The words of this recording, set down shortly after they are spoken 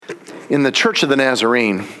in the Church of the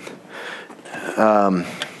Nazarene, I've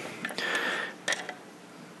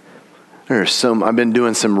been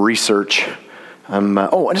doing some research. I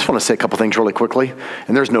just want to say a couple things really quickly,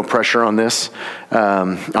 and there's no pressure on this.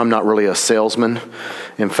 I'm not really a salesman.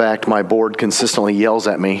 In fact, my board consistently yells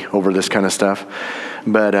at me over this kind of stuff.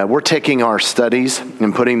 But we're taking our studies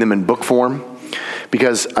and putting them in book form,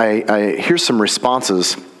 because I hear some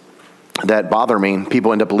responses that bother me.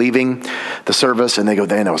 People end up leaving the service and they go,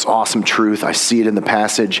 "Man, that was awesome truth. I see it in the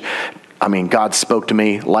passage. I mean, God spoke to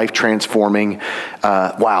me, life transforming.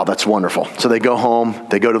 Wow, that's wonderful." So they go home,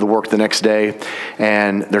 they go to the work the next day,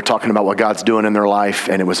 and they're talking about what God's doing in their life,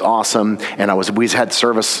 and it was awesome. And we had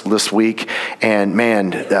service this week, and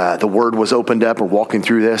man, the word was opened up. We're walking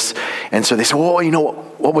through this, and so they said, "Well,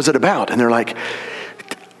 what was it about?" And they're like,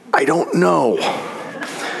 "I don't know."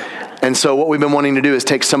 And so what we've been wanting to do is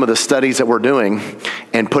take some of the studies that we're doing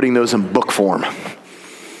and putting those in book form.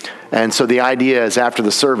 And so the idea is after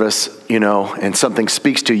the service, and something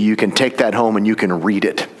speaks to you, you can take that home and you can read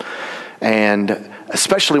it. And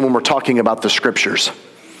especially when we're talking about the scriptures.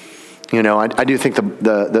 I do think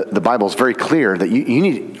the Bible is very clear that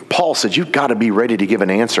Paul said, you've got to be ready to give an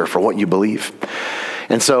answer for what you believe.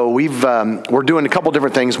 And so we're doing a couple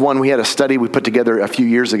different things. One, we had a study we put together a few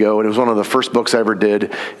years ago, and it was one of the first books I ever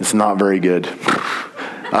did. It's not very good.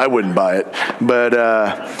 I wouldn't buy it. But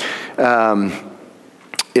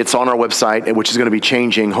it's on our website, which is going to be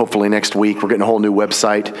changing hopefully next week. We're getting a whole new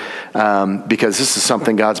website because this is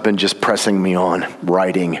something God's been just pressing me on,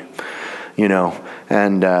 writing,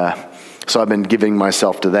 and so I've been giving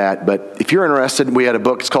myself to that. But if you're interested, we had a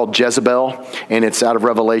book, it's called Jezebel, and it's out of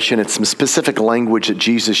Revelation. It's some specific language that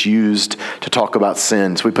Jesus used to talk about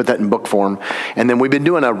sin. So we put that in book form. And then we've been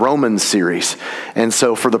doing a Romans series. And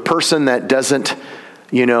so for the person that doesn't,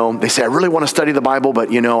 they say, "I really want to study the Bible,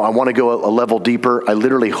 but, I want to go a level deeper." I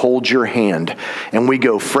literally hold your hand, and we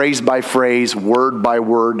go phrase by phrase, word by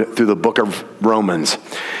word through the book of Romans.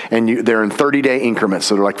 And they're in 30-day increments,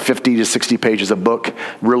 so they're like 50 to 60 pages a book,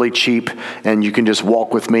 really cheap, and you can just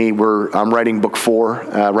walk with me. I'm writing book 4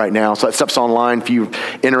 right now, so that stuff's online. If you're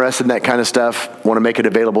interested in that kind of stuff, want to make it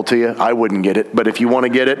available to you, I wouldn't get it, but if you want to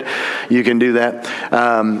get it, you can do that.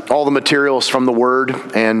 All the materials from the Word,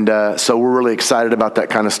 and so we're really excited about that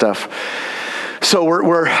kind of stuff. So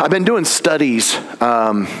I've been doing studies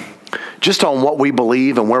just on what we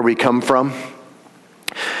believe and where we come from.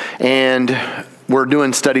 And we're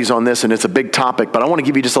doing studies on this, and it's a big topic, but I want to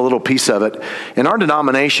give you just a little piece of it. In our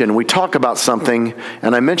denomination, we talk about something,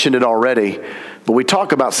 and I mentioned it already, but we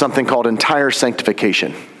talk about something called entire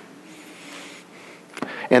sanctification.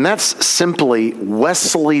 And that's simply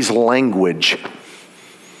Wesley's language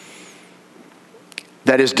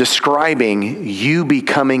that is describing you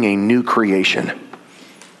becoming a new creation.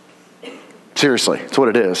 Seriously, that's what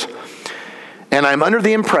it is. And I'm under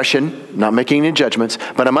the impression, not making any judgments,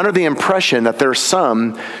 but I'm under the impression that there's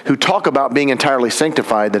some who talk about being entirely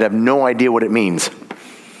sanctified that have no idea what it means.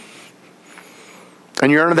 And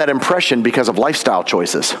you're under that impression because of lifestyle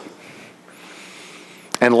choices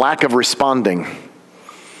and lack of responding.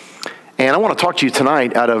 And I want to talk to you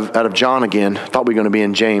tonight out of John again. I thought we were going to be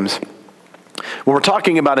in James. When we're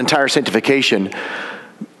talking about entire sanctification,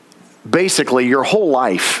 basically your whole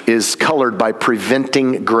life is colored by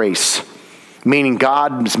preventing grace, meaning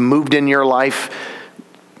God's moved in your life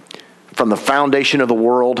from the foundation of the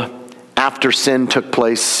world after sin took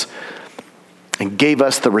place and gave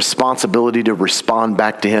us the responsibility to respond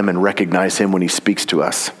back to Him and recognize Him when He speaks to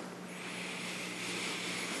us.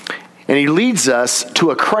 And He leads us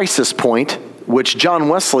to a crisis point, which John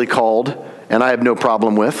Wesley called, and I have no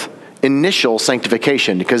problem with, initial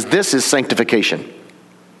sanctification, because this is sanctification.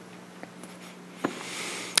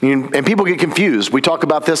 And people get confused. We talk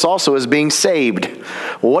about this also as being saved.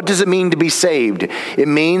 Well, what does it mean to be saved? It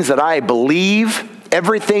means that I believe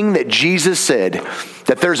everything that Jesus said,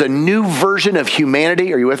 that there's a new version of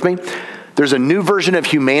humanity. Are you with me? There's a new version of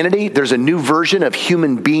humanity. There's a new version of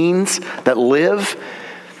human beings that live.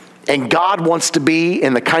 And God wants to be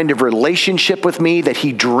in the kind of relationship with me that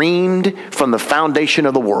He dreamed from the foundation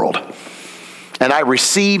of the world. And I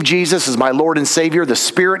receive Jesus as my Lord and Savior. The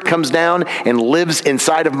Spirit comes down and lives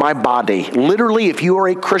inside of my body. Literally, if you are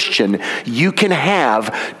a Christian, you can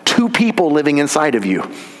have 2 people living inside of you,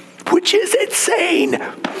 which is insane.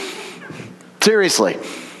 Seriously.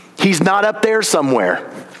 He's not up there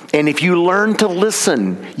somewhere. And if you learn to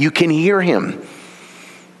listen, you can hear Him.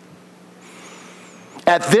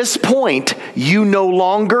 At this point, you no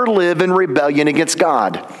longer live in rebellion against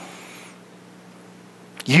God.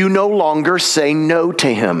 You no longer say no to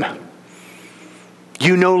Him.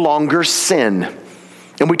 You no longer sin.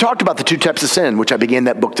 And we talked about the 2 types of sin, which I began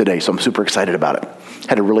that book today, so I'm super excited about it.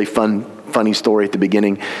 Had a really funny story at the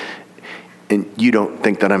beginning. And you don't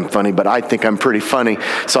think that I'm funny, but I think I'm pretty funny,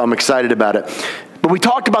 so I'm excited about it. But we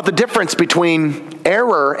talked about the difference between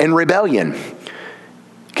error and rebellion.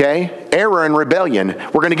 Okay? Error and rebellion.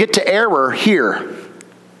 We're going to get to error here.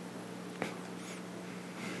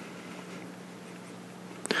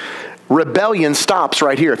 Rebellion stops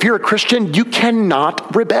right here. If you're a Christian, you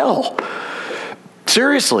cannot rebel.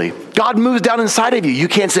 Seriously. God moves down inside of you. You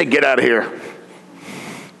can't say, get out of here.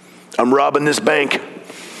 I'm robbing this bank.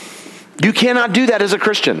 You cannot do that as a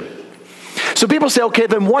Christian. So people say, okay,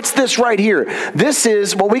 then what's this right here? This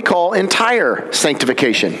is what we call entire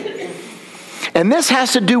sanctification. And this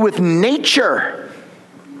has to do with nature.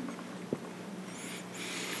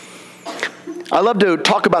 I love to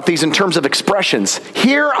talk about these in terms of expressions.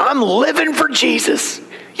 Here, I'm living for Jesus.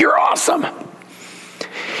 You're awesome.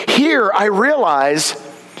 Here, I realize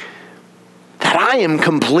that I am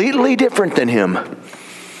completely different than him.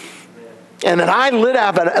 And that I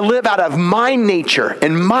live out of my nature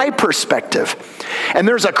and my perspective. And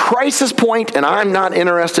there's a crisis point, and I'm not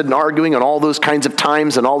interested in arguing on all those kinds of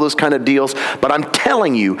times and all those kind of deals, but I'm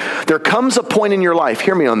telling you, there comes a point in your life,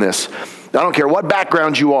 hear me on this, I don't care what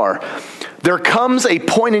background you are, there comes a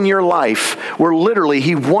point in your life where literally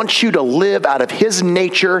he wants you to live out of his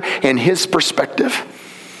nature and his perspective.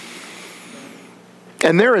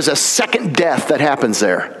 And there is a second death that happens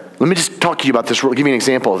there. Let me just talk to you about this, give you an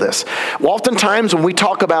example of this. Well, oftentimes when we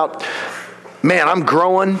talk about, man, I'm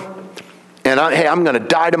growing, and I'm going to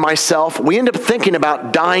die to myself, we end up thinking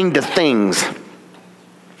about dying to things.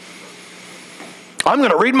 I'm going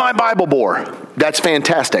to read my Bible more. That's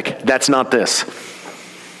fantastic. That's not this.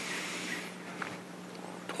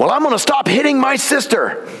 Well, I'm going to stop hitting my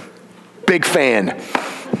sister. Big fan.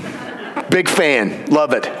 Big fan.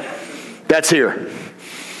 Love it. That's here.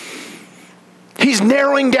 He's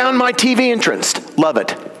narrowing down my TV interest. Love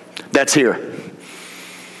it. That's here.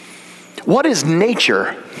 What is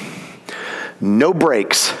nature? No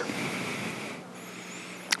brakes.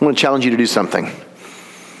 I want to challenge you to do something.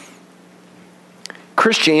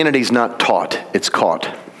 Christianity's not taught, it's caught.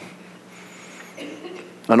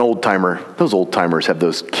 An old timer, those old timers have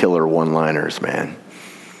those killer one-liners, man.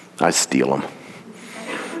 I steal them.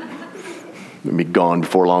 They'll be gone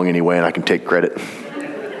before long anyway, and I can take credit.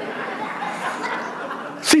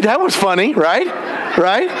 See, that was funny, right?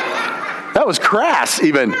 Right? That was crass,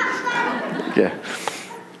 even. Yeah.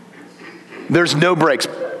 There's no breaks.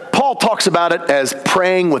 Paul talks about it as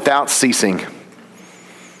praying without ceasing.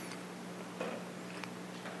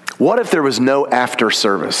 What if there was no after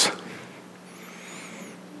service?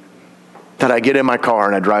 That I get in my car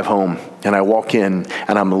and I drive home and I walk in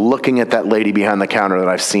and I'm looking at that lady behind the counter that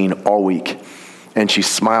I've seen all week. And she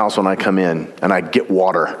smiles when I come in and I get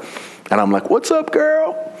water. And I'm like, what's up,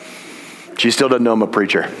 girl? She still doesn't know I'm a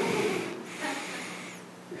preacher.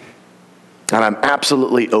 And I'm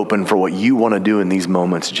absolutely open for what you want to do in these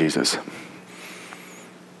moments, Jesus.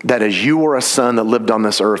 That as you were a son that lived on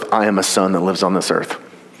this earth, I am a son that lives on this earth.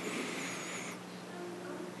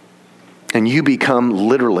 And you become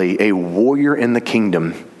literally a warrior in the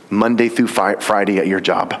kingdom Monday through Friday at your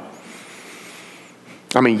job.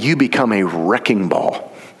 I mean, you become a wrecking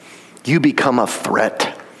ball. You become a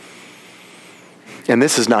threat. And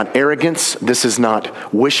this is not arrogance. This is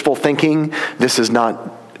not wishful thinking. This is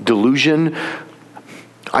not delusion.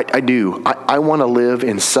 I want to live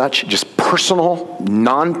in such just personal,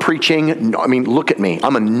 non-preaching, I mean, look at me.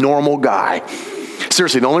 I'm a normal guy.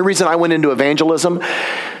 Seriously, the only reason I went into evangelism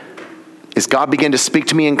is God began to speak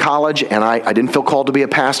to me in college, and I didn't feel called to be a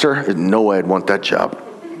pastor. There's no way I'd want that job.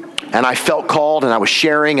 And I felt called, and I was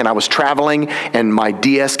sharing, and I was traveling, and my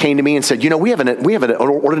DS came to me and said, we have an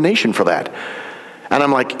ordination for that. And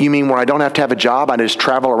I'm like, you mean where I don't have to have a job? I just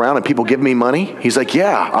travel around and people give me money? He's like,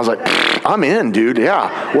 yeah. I was like, I'm in, dude.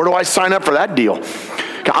 Yeah. Where do I sign up for that deal?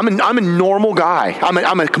 I'm a normal guy.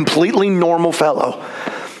 I'm a completely normal fellow.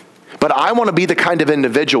 But I want to be the kind of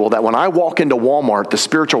individual that when I walk into Walmart, the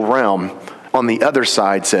spiritual realm on the other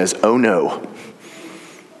side says, oh no.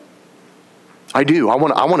 I do. I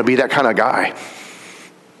want to be that kind of guy.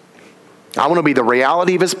 I want to be the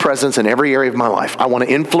reality of his presence in every area of my life. I want to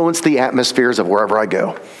influence the atmospheres of wherever I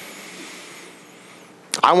go.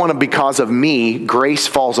 I want to, because of me, grace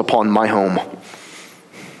falls upon my home.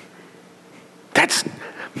 That's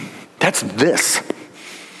this.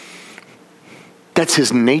 That's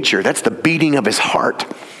his nature. That's the beating of his heart.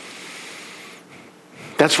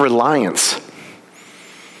 That's reliance.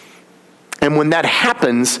 And when that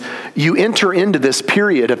happens, you enter into this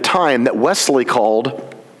period of time that Wesley called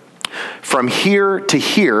from here to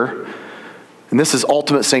here, And this is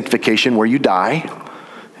ultimate sanctification, where you die,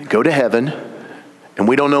 go to heaven, and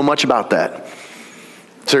we don't know much about that.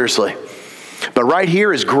 Seriously. But right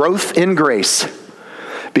here is growth in grace.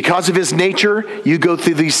 Because of his nature, you go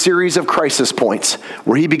through these series of crisis points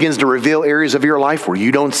where he begins to reveal areas of your life where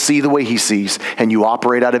you don't see the way he sees, and you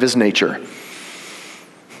operate out of his nature.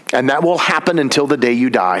 And that will happen until the day you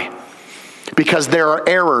die. Because there are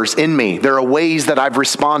errors in me. There are ways that I've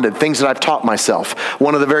responded, things that I've taught myself.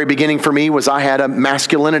 One of the very beginning for me was I had a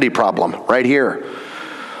masculinity problem right here.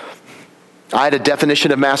 I had a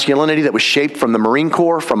definition of masculinity that was shaped from the Marine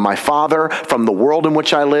Corps, from my father, from the world in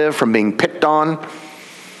which I live, from being picked on.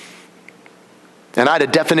 And I had a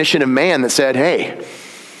definition of man that said, hey,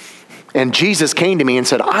 and Jesus came to me and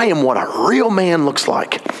said, I am what a real man looks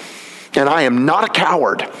like. And I am not a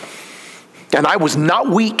coward. And I was not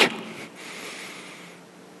weak.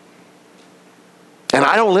 And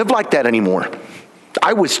I don't live like that anymore.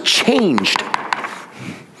 I was changed.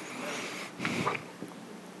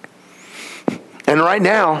 And right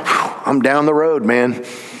now, I'm down the road, man.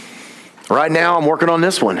 Right now, I'm working on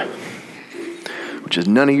this one, which is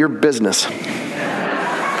none of your business.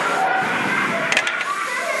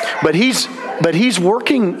 But he's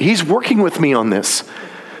working with me on this.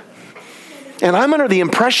 And I'm under the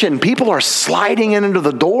impression people are sliding in into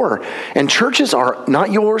the door. And churches are,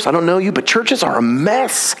 not yours, I don't know you, but churches are a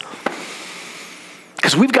mess.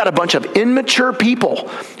 Because we've got a bunch of immature people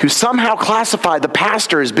who somehow classify the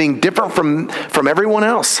pastor as being different from everyone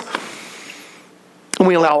else. And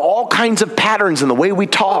we allow all kinds of patterns in the way we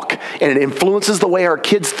talk, and it influences the way our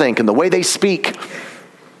kids think and the way they speak.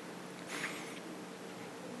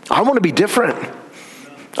 I want to be different.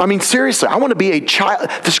 I mean, seriously, I want to be a child.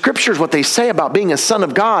 The scriptures, what they say about being a son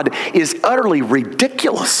of God is utterly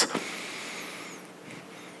ridiculous.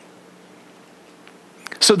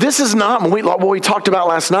 So this is not what we talked about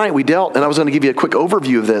last night. We dealt, and I was going to give you a quick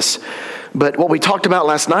overview of this. But what we talked about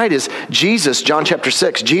last night is Jesus, John chapter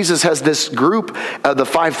 6. Jesus has this group of the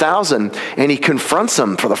 5,000, and he confronts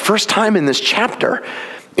them for the first time in this chapter.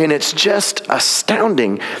 And it's just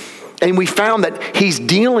astounding. And we found that he's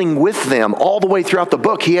dealing with them all the way throughout the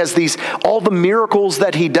book. He has all the miracles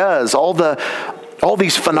that he does, all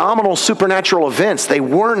these phenomenal supernatural events. They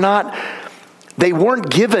weren't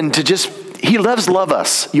given to just, he loves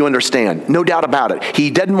us, you understand. No doubt about it. He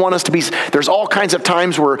doesn't want us to be, there's all kinds of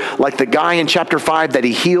times where, like the guy in chapter 5 that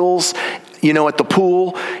he heals, at the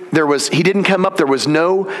pool, he didn't come up, there was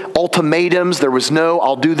no ultimatums, there was no,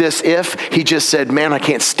 I'll do this if. He just said, man, I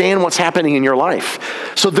can't stand what's happening in your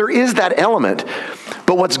life. So there is that element.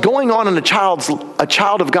 But what's going on in a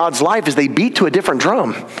child of God's life is they beat to a different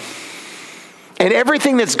drum. And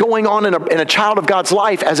everything that's going on in a child of God's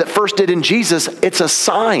life, as it first did in Jesus, it's a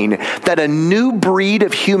sign that a new breed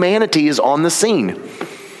of humanity is on the scene.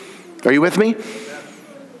 Are you with me?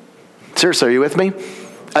 Seriously, are you with me?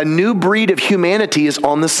 A new breed of humanity is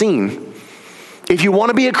on the scene. If you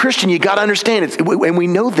want to be a Christian, you got to understand it. And we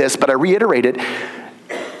know this, but I reiterate it,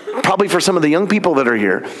 probably for some of the young people that are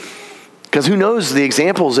here. Because who knows the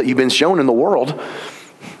examples that you've been shown in the world.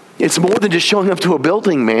 It's more than just showing up to a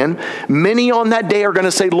building, man. Many on that day are going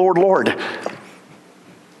to say, Lord, Lord.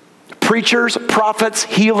 Preachers, prophets,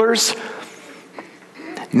 healers,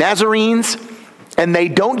 Nazarenes, and they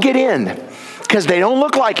don't get in because they don't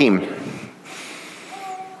look like him.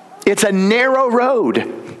 It's a narrow road.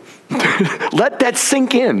 Let that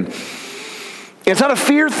sink in. It's not a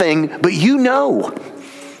fear thing, but you know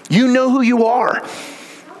who you are.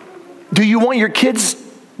 Do you want your kids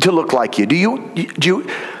to look like you? Do you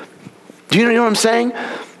know what I'm saying?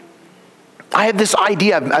 I have this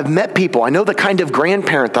idea. I've met people. I know the kind of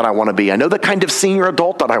grandparent that I want to be. I know the kind of senior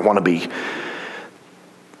adult that I want to be.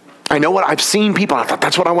 I know what I've seen people. I thought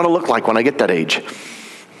that's what I want to look like when I get that age.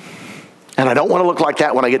 And I don't want to look like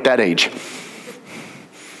that when I get that age.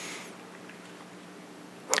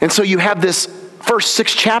 And so you have this first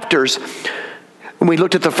 6 chapters. When we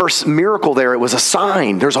looked at the first miracle there, it was a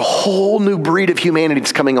sign. There's a whole new breed of humanity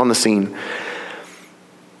that's coming on the scene.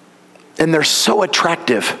 And they're so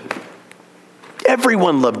attractive.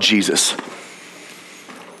 Everyone loved Jesus.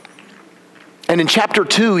 And in chapter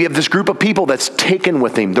 2, you have this group of people that's taken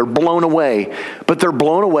with him. They're blown away. But they're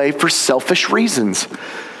blown away for selfish reasons.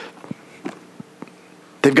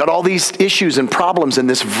 They've got all these issues and problems in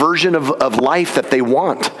this version of life that they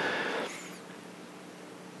want.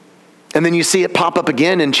 And then you see it pop up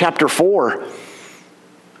again in chapter 4.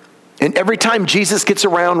 And every time Jesus gets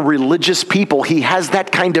around religious people, he has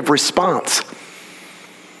that kind of response.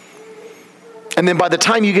 And then by the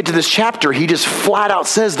time you get to this chapter, he just flat out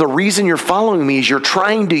says, the reason you're following me is you're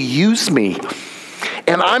trying to use me.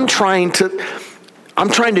 And I'm trying I'm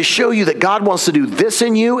trying to show you that God wants to do this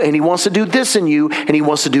in you, and he wants to do this in you, and he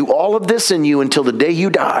wants to do all of this in you until the day you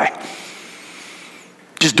die.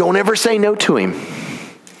 Just don't ever say no to him.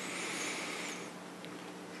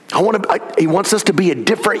 He wants us to be a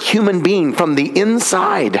different human being from the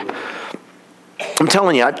inside. I'm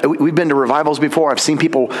telling you, we've been to revivals before. I've seen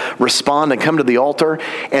people respond and come to the altar,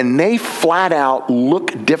 and they flat out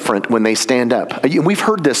look different when they stand up. We've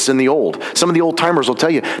heard this in the old. Some of the old timers will tell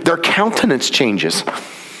you their countenance changes.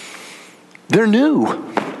 They're new.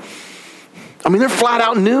 I mean, they're flat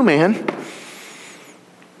out new, man.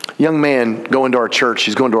 Young man going to our church.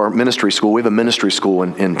 He's going to our ministry school. We have a ministry school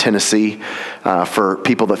in Tennessee for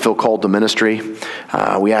people that feel called to ministry.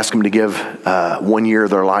 We ask them to give 1 year of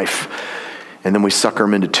their life, and then we sucker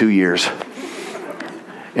them into 2 years.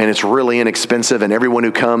 And it's really inexpensive, and everyone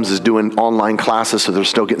who comes is doing online classes, so they're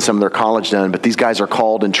still getting some of their college done. But these guys are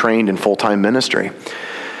called and trained in full-time ministry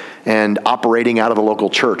and operating out of the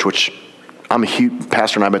local church, which I'm a huge,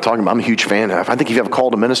 Pastor and I have been talking about, I'm a huge fan of. I think if you have a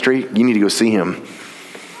call to ministry, you need to go see him.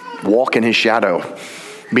 Walk in his shadow.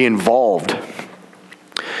 Be involved. And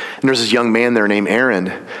there's this young man there named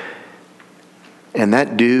Aaron, and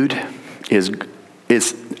that dude is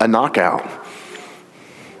a knockout.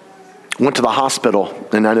 Went to the hospital,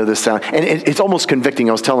 and I know this sound, and it's almost convicting.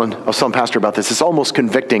 I was telling Pastor about this. It's almost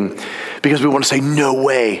convicting because we want to say, no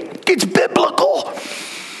way. It's biblical.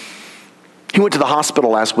 He went to the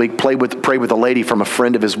hospital last week, prayed with a lady from a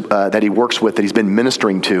friend of his that he works with that he's been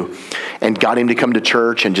ministering to, and got him to come to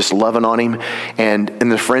church and just loving on him. And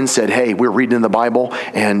the friend said, hey, we're reading in the Bible,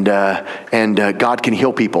 and God can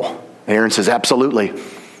heal people. And Aaron says, absolutely.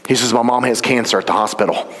 He says, my mom has cancer at the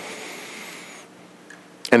hospital,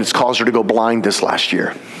 and it's caused her to go blind this last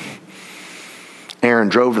year. Aaron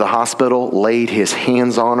drove to the hospital, laid his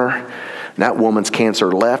hands on her, and that woman's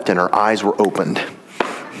cancer left, and her eyes were opened.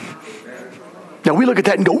 Now we look at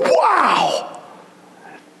that and go, wow,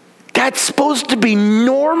 that's supposed to be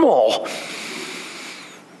normal.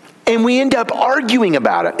 And we end up arguing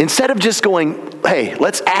about it. Instead of just going, hey,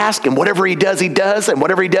 let's ask, and whatever he does, and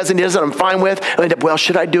whatever he doesn't, I'm fine with. I end up, well,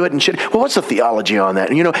 should I do it? Well, what's the theology on that?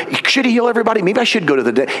 And should he heal everybody? Maybe I should go to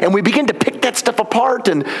the day. And we begin to pick that stuff apart.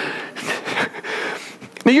 And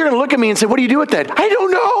now you're going to look at me and say, what do you do with that? I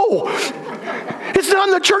don't know. It's not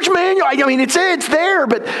in the church manual. I mean, it's there,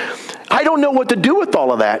 but I don't know what to do with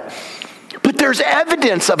all of that. But there's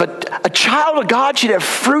evidence of a child of God should have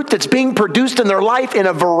fruit that's being produced in their life in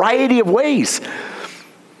a variety of ways.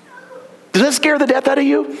 Does that scare the death out of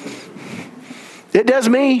you? It does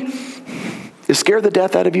me. Is scare the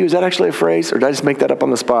death out of you? Is that actually a phrase? Or did I just make that up on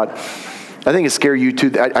the spot? I think it scare you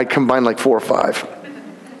too. I combine like 4 or 5.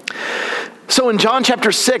 So in John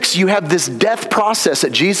chapter 6, you have this death process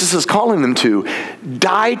that Jesus is calling them to.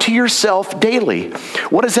 Die to yourself daily.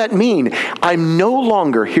 What does that mean? I'm no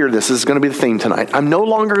longer, this is going to be the theme tonight. I'm no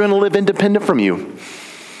longer going to live independent from you.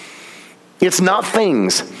 It's not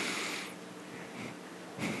things.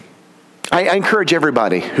 I encourage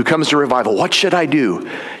everybody who comes to revival, what should I do?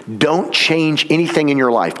 Don't change anything in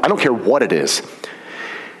your life. I don't care what it is.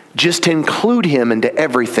 Just include him into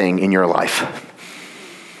everything in your life.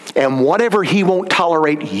 And whatever he won't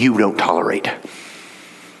tolerate, you don't tolerate.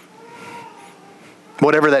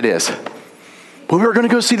 Whatever that is. Well, we're going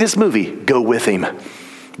to go see this movie. Go with him.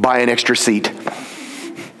 Buy an extra seat.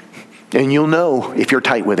 And you'll know if you're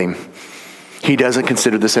tight with him. He doesn't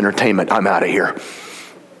consider this entertainment. I'm out of here.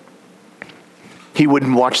 He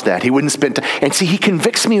wouldn't watch that. He wouldn't spend time. And see, he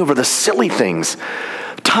convicts me over the silly things.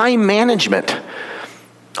 Time management.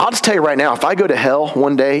 I'll just tell you right now, if I go to hell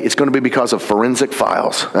one day, it's going to be because of Forensic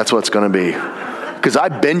Files. That's what it's going to be. Because I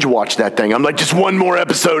binge watched that thing. I'm like, just one more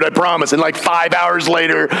episode, I promise. And like 5 hours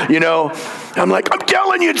later, I'm like, I'm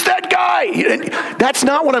telling you, it's that guy. That's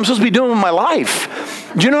not what I'm supposed to be doing with my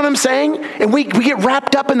life. Do you know what I'm saying? And we get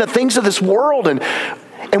wrapped up in the things of this world, and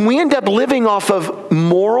we end up living off of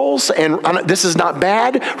morals, and this is not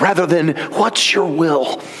bad, rather than what's your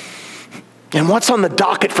will? And what's on the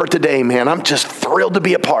docket for today, man? I'm just thrilled to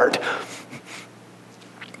be a part.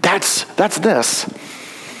 That's this.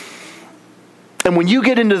 And when you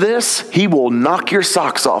get into this, he will knock your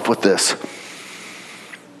socks off with this.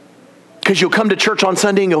 Because you'll come to church on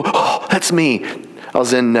Sunday and go, oh, that's me. I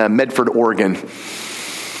was in Medford, Oregon.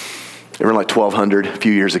 They were like 1,200 a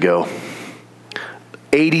few years ago.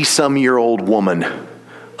 80-some-year-old woman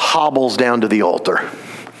hobbles down to the altar.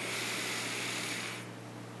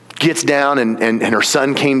 Gets down, and her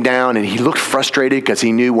son came down, and he looked frustrated because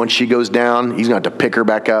he knew once she goes down, he's going to have to pick her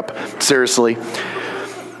back up. Seriously.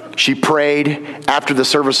 She prayed. After the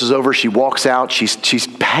service is over, she walks out. She's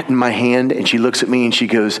patting my hand, and she looks at me, and she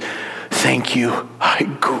goes, thank you. I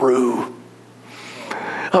grew.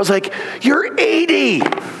 I was like, you're 80.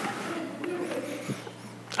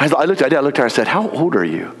 I looked at her, I said, how old are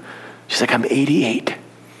you? She's like, I'm 88.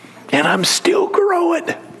 And I'm still growing.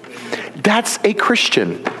 That's a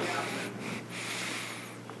Christian.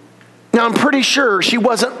 Now, I'm pretty sure she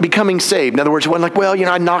wasn't becoming saved. In other words, she wasn't like, well,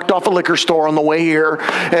 I knocked off a liquor store on the way here,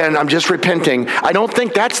 and I'm just repenting. I don't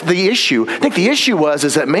think that's the issue. I think the issue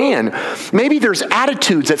is that, man, maybe there's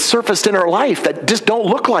attitudes that surfaced in her life that just don't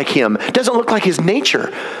look like him, doesn't look like his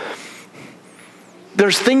nature.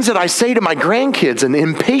 There's things that I say to my grandkids and the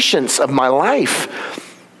impatience of my life.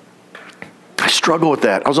 I struggle with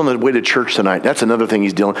that. I was on the way to church tonight. That's another thing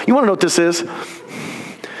he's dealing with. You want to know what this is?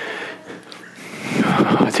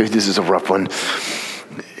 Dude, this is a rough one.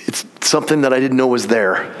 It's something that I didn't know was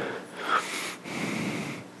there.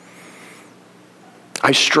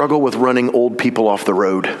 I struggle with running old people off the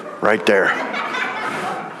road right there.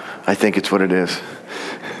 I think it's what it is.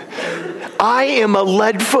 I am a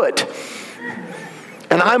lead foot.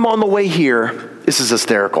 And I'm on the way here. This is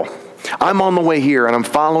hysterical. I'm on the way here, and I'm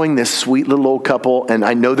following this sweet little old couple, and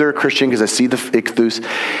I know they're a Christian because I see the ichthus,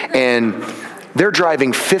 and they're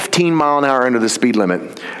driving 15 mile an hour under the speed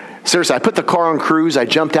limit. Seriously, I put the car on cruise, I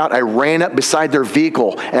jumped out, I ran up beside their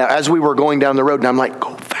vehicle as we were going down the road, and I'm like,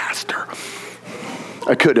 go faster.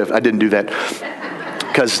 I could have, I didn't do that,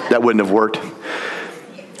 because that wouldn't have worked.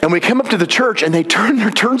 And we come up to the church, and they turn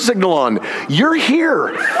their turn signal on. You're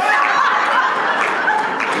here.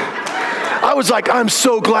 I was like, I'm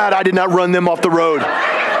so glad I did not run them off the road.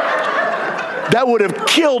 That would have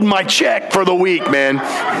killed my check for the week, man.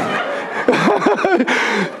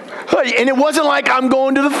 And it wasn't like I'm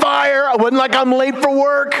going to the fire. It wasn't like I'm late for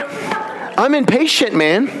work. I'm impatient,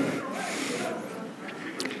 man.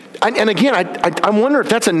 And again, I wonder if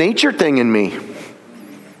that's a nature thing in me.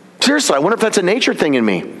 Seriously, I wonder if that's a nature thing in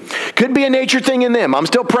me. Could be a nature thing in them. I'm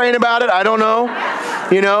still praying about it. I don't know.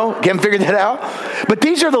 Can't figure that out. But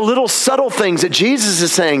these are the little subtle things that Jesus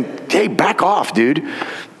is saying, hey, back off, dude.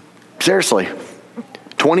 Seriously.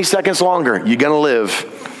 20 seconds longer, you're going to live.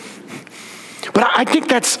 But I think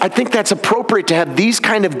that's appropriate to have these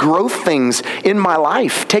kind of growth things in my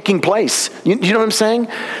life taking place. You know what I'm saying?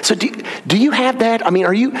 So do you have that? I mean,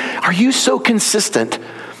 are you so consistent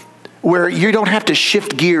where you don't have to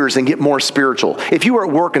shift gears and get more spiritual? If you were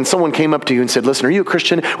at work and someone came up to you and said, listen, are you a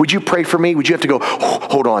Christian? Would you pray for me? Would you have to go, oh,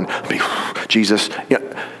 hold on, Jesus? Yeah.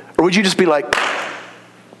 Or would you just be like,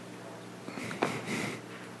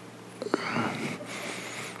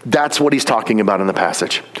 that's what he's talking about in the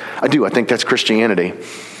passage. I think that's Christianity.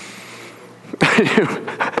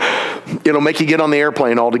 It'll make you get on the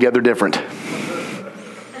airplane altogether different.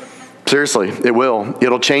 Seriously, it will.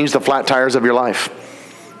 It'll change the flat tires of your life.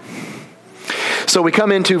 So we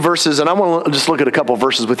come into verses, and I want to just look at a couple of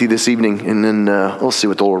verses with you this evening, and then we'll see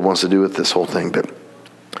what the Lord wants to do with this whole thing. But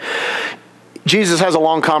Jesus has a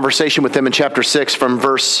long conversation with them in chapter 6 from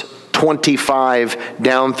verse 25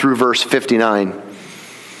 down through verse 59.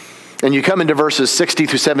 And you come into verses 60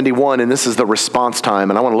 through 71, and this is the response time,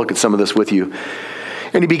 and I want to look at some of this with you.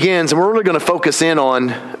 And he begins, and we're really going to focus in on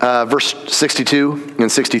verse 62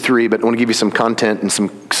 and 63, but I want to give you some content and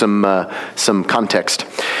some context.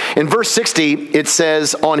 In verse 60, it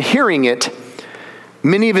says, on hearing it,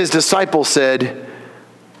 many of his disciples said,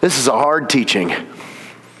 this is a hard teaching.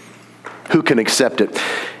 Who can accept it?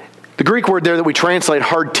 The Greek word there that we translate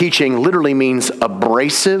hard teaching literally means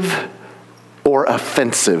abrasive or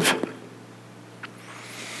offensive.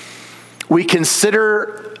 We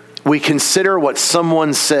consider what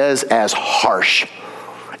someone says as harsh.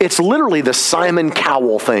 It's literally the Simon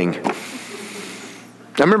Cowell thing. I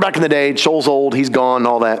remember back in the day, Joel's old, he's gone and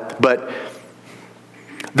all that, but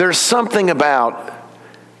there's something about,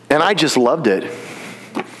 and I just loved it,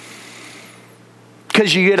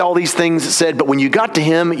 because you get all these things said, but when you got to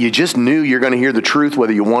him, you just knew you're going to hear the truth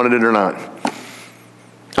whether you wanted it or not.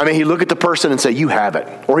 I mean, he'd look at the person and say, you have it.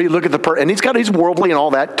 Or he'd look at the person, and he's worldly and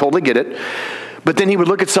all that, totally get it. But then he would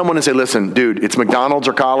look at someone and say, listen, dude, it's McDonald's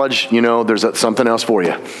or college, there's something else for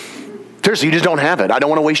you. Seriously, you just don't have it. I don't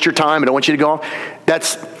want to waste your time. I don't want you to go off.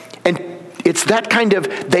 And it's that kind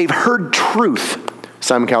of, they've heard truth.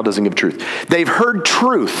 Simon Cowell doesn't give truth. They've heard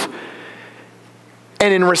truth.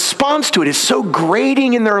 And in response to it, it's so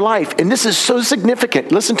grating in their life. And this is so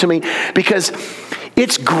significant. Listen to me, because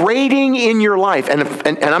it's grating in your life. And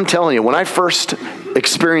I'm telling you, when I first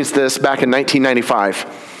experienced this back in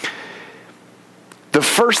 1995, the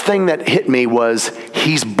first thing that hit me was,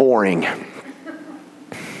 he's boring.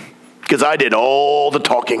 Because I did all the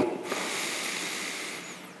talking.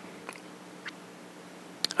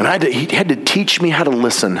 And he had to teach me how to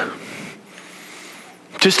listen.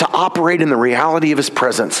 just to operate in the reality of his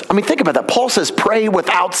presence. I mean, think about that. Paul says, pray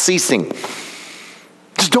without ceasing.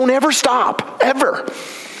 Just don't ever stop, ever.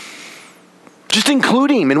 Just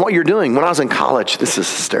include him in what you're doing. When I was in college, this is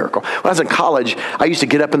hysterical. When I was in college, I used to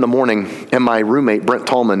get up in the morning, and my roommate, Brent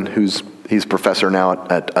Tolman, he's a professor now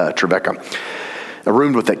at Trevecca, I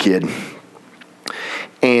roomed with that kid.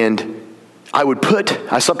 And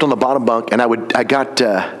I slept on the bottom bunk, and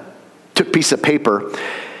took a piece of paper,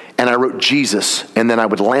 and I wrote Jesus, and then I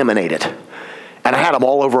would laminate it. And I had them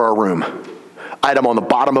all over our room. I had them on the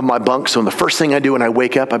bottom of my bunk, so the first thing I do when I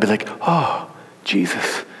wake up, I'd be like, oh,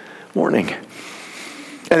 Jesus, morning.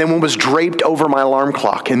 And then one was draped over my alarm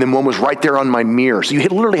clock, and then one was right there on my mirror. So you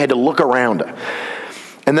literally had to look around.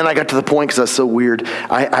 And then I got to the point, because I was so weird,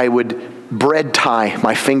 I would bread tie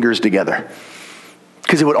my fingers together.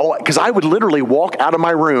 Because I would literally walk out of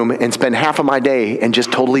my room and spend half of my day and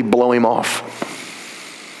just totally blow him off.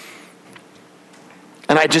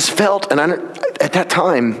 And I just felt, at that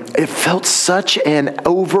time, it felt such an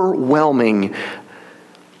overwhelming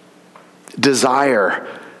desire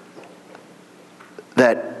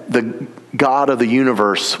that the God of the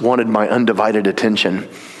universe wanted my undivided attention.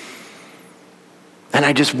 And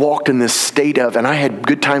I just walked in this state of, and I had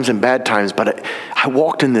good times and bad times, but I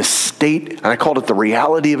walked in this state, and I called it the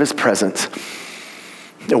reality of his presence.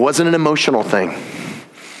 It wasn't an emotional thing,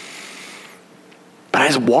 but I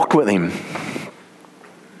just walked with him.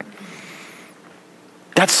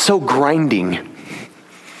 That's so grinding.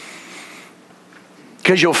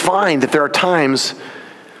 Because you'll find that there are times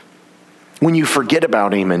when you forget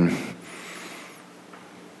about him, and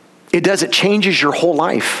it changes your whole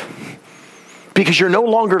life. Because you're no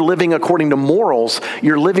longer living according to morals,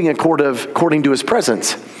 you're living according to his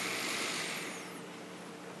presence.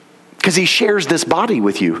 Because he shares this body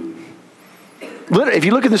with you. Literally, if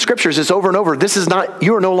you look at the scriptures, it's over and over.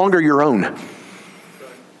 You are no longer your own.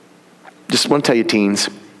 Just want to tell you, teens,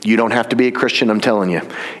 you don't have to be a Christian, I'm telling you.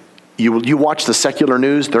 You watch the secular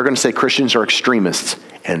news, they're going to say Christians are extremists,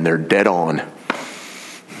 and they're dead on.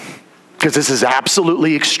 Because this is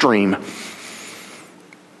absolutely extreme.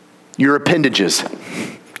 Your appendages,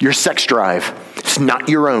 your sex drive, it's not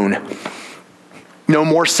your own. No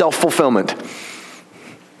more self-fulfillment.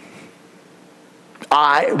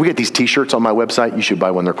 We get these t-shirts on my website. You should buy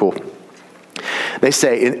one, they're cool. They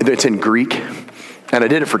say, it's in Greek, and I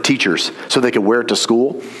did it for teachers so they could wear it to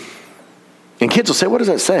school. And kids will say, what does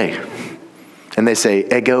that say? And they say,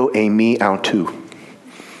 ego eimi autou.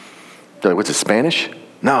 They're like, what's it, Spanish?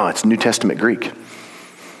 No, it's New Testament Greek.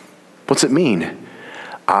 What's it mean?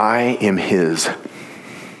 I am his.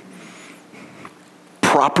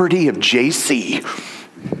 Property of JC.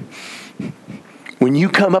 When you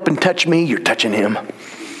come up and touch me, you're touching him.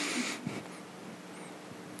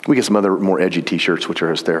 We get some other more edgy t-shirts, which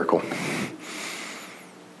are hysterical.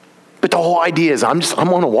 But the whole idea is I'm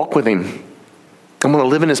going to walk with him. I'm going to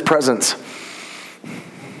live in his presence.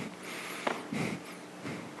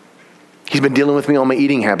 He's been dealing with me on my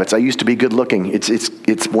eating habits. I used to be good looking.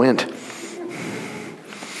 It's went.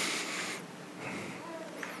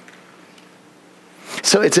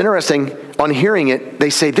 So it's interesting, on hearing it, they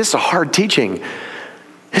say, this is a hard teaching.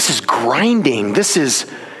 This is grinding. This is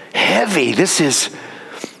heavy. And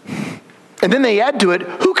then they add to it,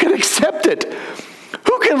 who can accept it?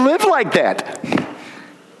 Who can live like that?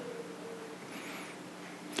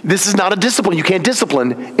 This is not a discipline. You can't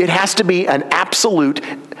discipline. It has to be an absolute,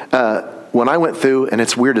 when I went through, and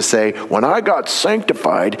it's weird to say, when I got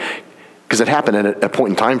sanctified, because it happened at a point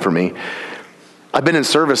in time for me, I've been in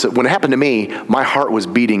service. When it happened to me, my heart was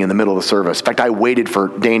beating in the middle of the service. In fact, I waited for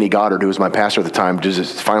Danny Goddard, who was my pastor at the time, to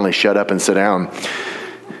just finally shut up and sit down.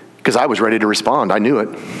 Because I was ready to respond. I knew it.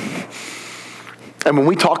 And when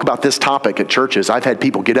we talk about this topic at churches, I've had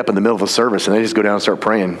people get up in the middle of the service and they just go down and start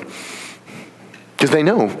praying. Because they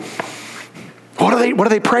know. What are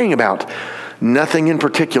they praying about? Nothing in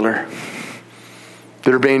particular.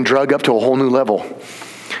 They're being drugged up to a whole new level.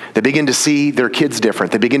 They begin to see their kids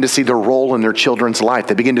different. They begin to see their role in their children's life.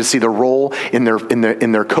 They begin to see their role in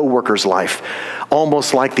their co-worker's life.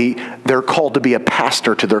 Almost like they're called to be a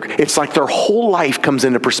pastor to it's like their whole life comes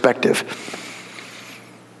into perspective.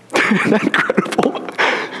 Isn't that incredible?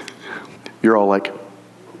 You're all like,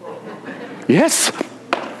 yes.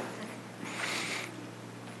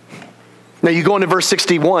 Now you go into verse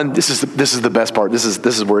 61. This is the best part. This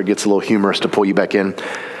is where it gets a little humorous to pull you back in.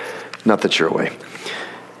 Not that you're away.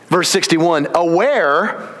 Verse 61,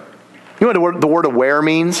 aware. You know what the word aware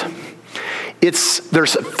means? There's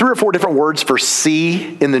 3 or 4 different words for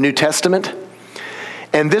see in the New Testament.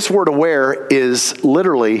 And this word aware is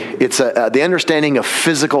literally, it's the understanding of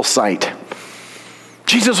physical sight.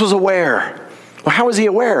 Jesus was aware. Well, how is he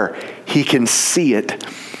aware? He can see it.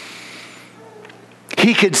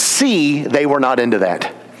 He could see they were not into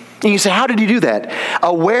that. And you say, how did he do that?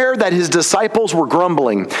 Aware that his disciples were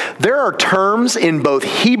grumbling. There are terms in both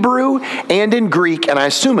Hebrew and in Greek, and I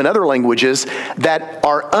assume in other languages, that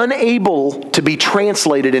are unable to be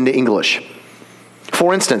translated into English.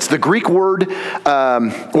 For instance, the Greek word,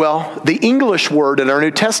 the English word in our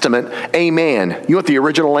New Testament, amen. You know what the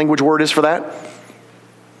original language word is for that?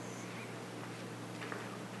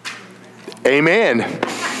 Amen.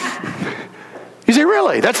 You say,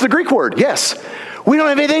 really? That's the Greek word? Yes. We don't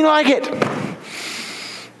have anything like it.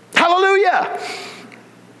 Hallelujah.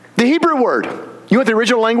 The Hebrew word. You know what the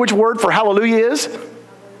original language word for hallelujah is?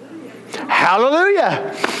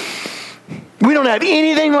 Hallelujah. We don't have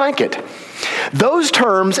anything like it. Those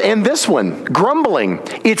terms and this one, grumbling,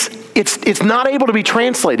 it's not able to be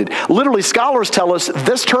translated. Literally, scholars tell us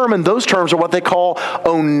this term and those terms are what they call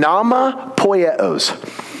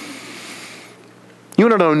onomatopoieos. You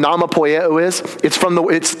know what an onomatopoieo is? It's a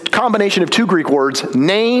combination of two Greek words,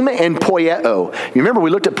 name and poieo. You remember we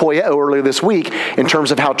looked at poieo earlier this week in terms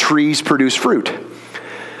of how trees produce fruit.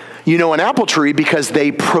 You know an apple tree because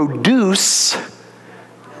they produce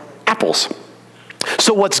apples.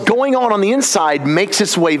 So what's going on the inside makes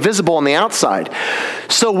its way visible on the outside.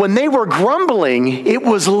 So when they were grumbling, it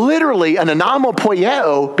was literally an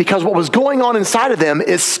onomatopoieo because what was going on inside of them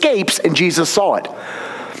escapes and Jesus saw it.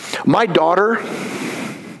 My daughter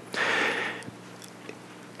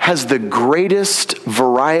has the greatest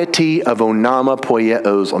variety of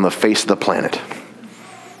onomatopoieos on the face of the planet.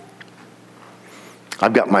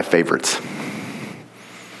 I've got my favorites.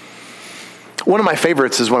 One of my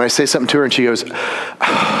favorites is when I say something to her and she goes,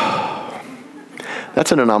 oh,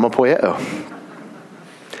 that's an onomatopoieo.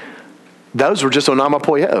 Those were just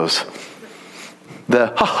onomatopoieos. The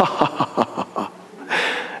ha ha ha ha ha ha.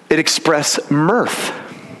 It expressed mirth.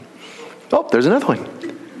 Oh, there's another one.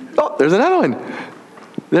 Oh, there's another one.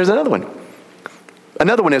 There's another one.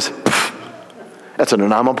 Another one is, pff, that's an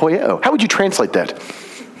onomatopoieo. How would you translate that?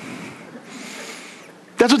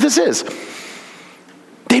 That's what this is.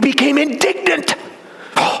 They became indignant.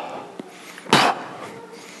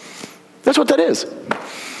 That's what that is.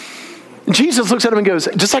 Jesus looks at him and goes,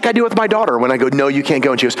 just like I do with my daughter when I go, no, you can't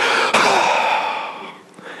go. And she goes,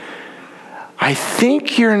 I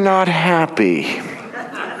think you're not happy.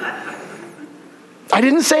 I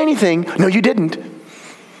didn't say anything. No, you didn't.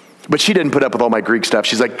 But she didn't put up with all my Greek stuff.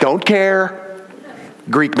 She's like, don't care,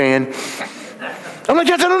 Greek man. I'm like,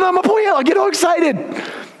 that's an onomatopoeia. I get all excited.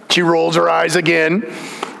 She rolls her eyes again.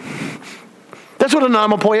 That's what an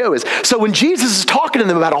onomatopoeia is. So when Jesus is talking to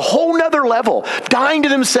them about a whole nother level, dying to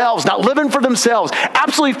themselves, not living for themselves,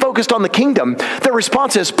 absolutely focused on the kingdom, their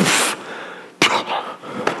response is,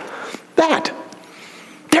 that.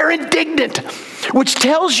 They're indignant, which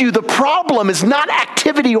tells you the problem is not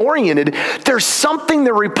activity-oriented. There's something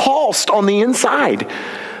they're repulsed on the inside.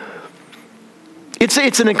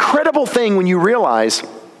 It's an incredible thing when you realize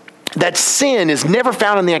that sin is never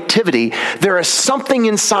found in the activity. There is something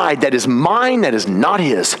inside that is mine that is not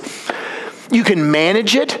his. You can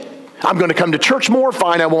manage it. I'm going to come to church more.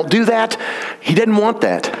 Fine, I won't do that. He didn't want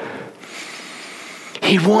that.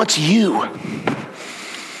 He wants you.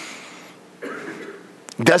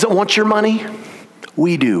 Doesn't want your money?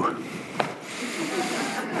 We do.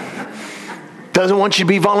 Doesn't want you to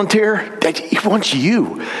be volunteer? He wants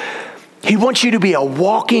you. He wants you to be a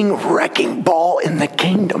walking wrecking ball in the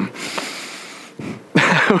kingdom.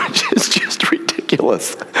 Which is just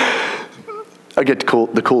ridiculous. I get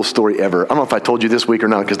the coolest story ever. I don't know if I told you this week or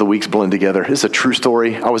not because the weeks blend together. This is a true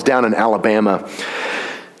story. I was down in Alabama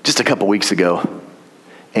just a couple weeks ago.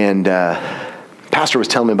 And pastor was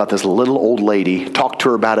telling me about this little old lady. Talked to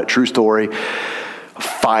her about it. True story.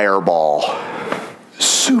 Fireball.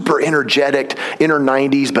 Super energetic, in her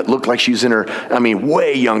 90s, but looked like she was in her,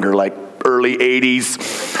 way younger, like early 80s,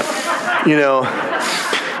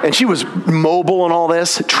 And she was mobile and all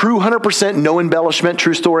this. True 100%, no embellishment,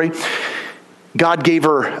 true story. God gave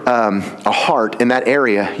her a heart in that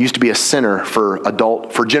area. Used to be a center for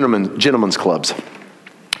gentlemen's clubs.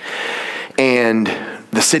 And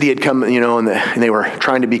the city had come, and they were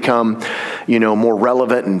trying to become, more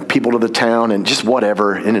relevant and people to the town and just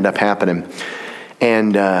whatever ended up happening.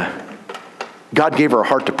 And God gave her a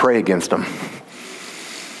heart to pray against them.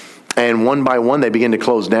 And one by one, they began to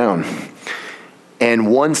close down.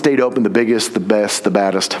 And one stayed open, the biggest, the best, the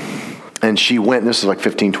baddest. And she went, this was like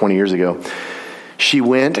 15, 20 years ago. She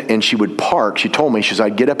went and she would park. She told me,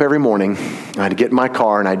 I'd get up every morning, I'd get in my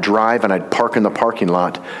car and I'd drive and I'd park in the parking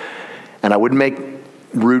lot. And I wouldn't make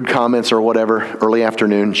rude comments or whatever early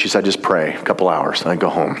afternoon. She said, just pray a couple hours and I'd go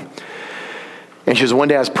home. And she goes, one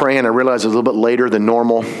day I was praying, I realized it was a little bit later than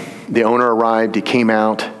normal. The owner arrived, he came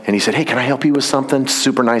out, and he said, hey, can I help you with something?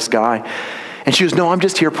 Super nice guy. And she goes, no, I'm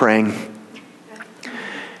just here praying.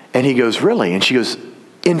 And he goes, really? And she goes,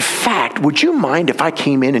 in fact, would you mind if I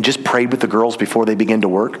came in and just prayed with the girls before they began to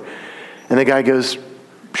work? And the guy goes,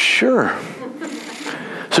 sure.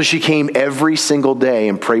 So she came every single day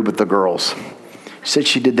and prayed with the girls. She said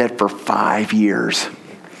she did that for 5 years.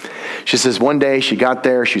 She says one day she got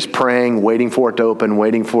there, she's praying, waiting for it to open,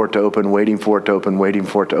 waiting for it to open, waiting for it to open, waiting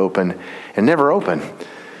for it to open, and never opened.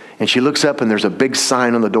 And she looks up and there's a big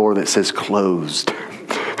sign on the door that says closed.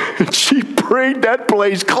 And she prayed that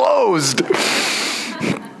place closed.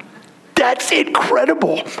 That's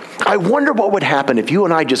incredible. I wonder what would happen if you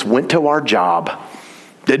and I just went to our job,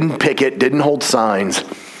 didn't picket, didn't hold signs,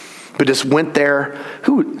 but just went there.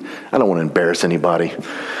 I don't want to embarrass anybody,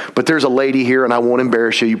 but there's a lady here, and I won't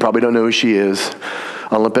embarrass you. You probably don't know who she is.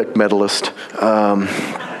 Olympic medalist.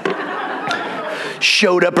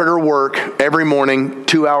 Showed up at her work every morning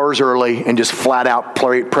 2 hours early and just flat out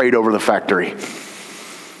prayed over the factory.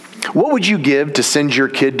 What would you give to send your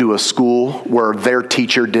kid to a school where their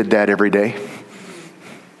teacher did that every day?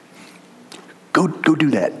 Go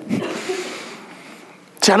do that.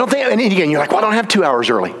 See, I don't think, and again, you're like, well, I don't have 2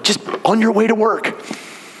 hours early. Just on your way to work.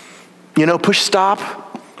 Push stop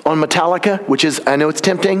on Metallica, which is, I know it's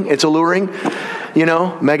tempting, it's alluring.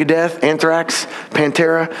 Megadeth, Anthrax,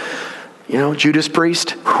 Pantera, Judas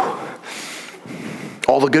Priest.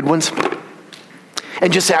 All the good ones.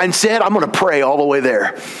 And just say, instead, I'm going to pray all the way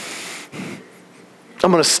there. I'm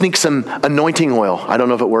going to sneak some anointing oil. I don't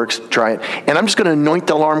know if it works. Try it. And I'm just going to anoint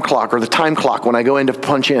the alarm clock or the time clock when I go in to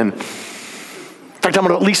punch in. In fact, I'm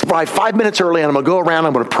going to at least arrive 5 minutes early, and I'm going to go around,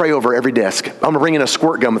 I'm going to pray over every desk. I'm going to bring in a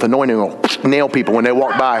squirt gun with anointing oil, nail people when they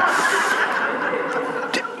walk by.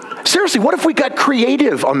 Seriously, what if we got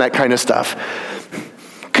creative on that kind of stuff?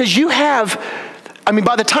 Because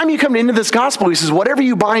by the time you come into this gospel, he says, whatever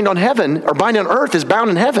you bind on heaven or bind on earth is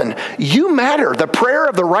bound in heaven. You matter. The prayer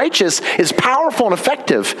of the righteous is powerful and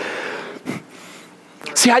effective.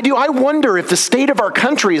 See, I wonder if the state of our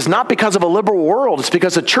country is not because of a liberal world, it's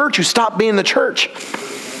because of church who stopped being the church.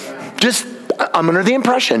 I'm under the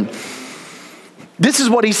impression. This is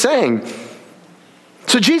what he's saying.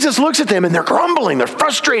 So Jesus looks at them and they're grumbling, they're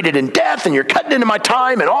frustrated in death, and you're cutting into my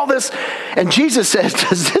time and all this. And Jesus says,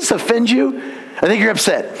 does this offend you? I think you're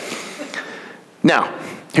upset. Now,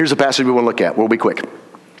 here's a passage we want to look at. We'll be quick.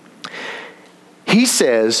 He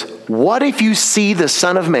says, what if you see the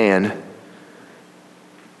Son of Man?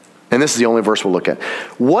 And this is the only verse we'll look at.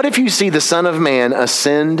 What if you see the Son of Man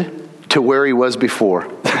ascend to where he was before?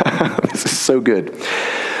 This is so good.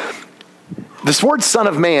 This word Son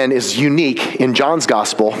of Man is unique in John's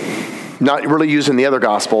gospel, not really used in the other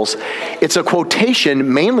gospels. It's a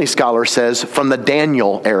quotation, mainly scholar says, from the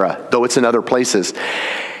Daniel era, though it's in other places.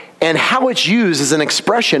 And how it's used is an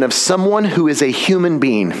expression of someone who is a human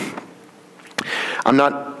being.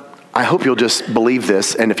 I hope you'll just believe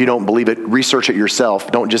this, and if you don't believe it, research it yourself.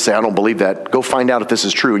 Don't just say, I don't believe that. Go find out if this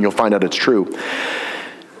is true, and you'll find out it's true.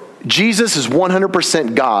 Jesus is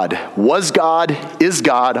 100% God, was God, is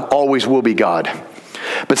God, always will be God.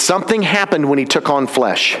 But something happened when he took on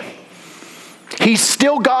flesh. He's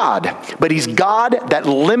still God, but he's God that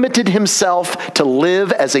limited himself to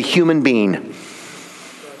live as a human being.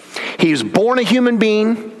 He was born a human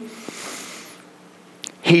being.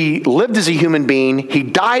 He lived as a human being. He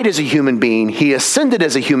died as a human being. He ascended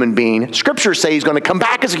as a human being. Scriptures say he's going to come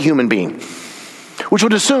back as a human being, which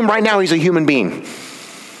would assume right now he's a human being.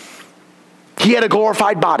 He had a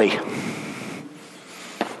glorified body.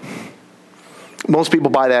 Most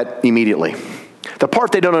people buy that immediately. The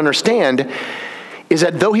part they don't understand is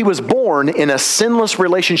that though he was born in a sinless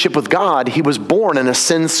relationship with God, he was born in a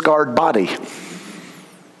sin-scarred body.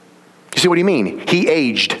 You see what I mean? He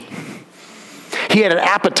aged. He had an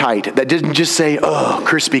appetite that didn't just say, oh,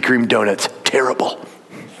 Krispy Kreme donuts, terrible.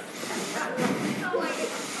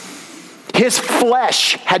 His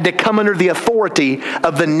flesh had to come under the authority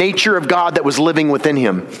of the nature of God that was living within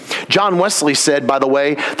him. John Wesley said, by the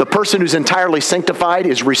way, the person who's entirely sanctified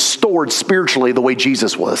is restored spiritually the way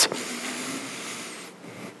Jesus was.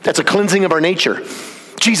 That's a cleansing of our nature.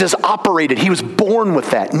 Jesus operated. He was born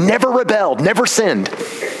with that. Never rebelled, never sinned.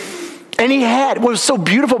 And what was so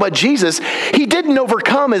beautiful about Jesus, he didn't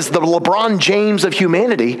overcome as the LeBron James of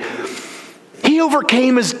humanity. He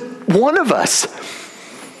overcame as one of us.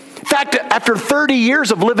 In fact, after 30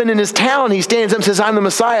 years of living in his town, he stands up and says, I'm the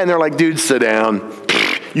Messiah. And they're like, dude, sit down.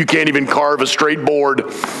 You can't even carve a straight board.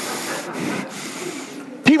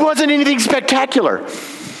 He wasn't anything spectacular.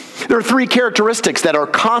 There are three characteristics that are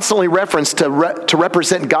constantly referenced to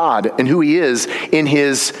represent God and who he is in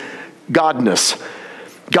his godness.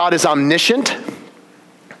 God is omniscient,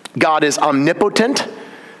 God is omnipotent,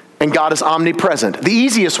 and God is omnipresent. The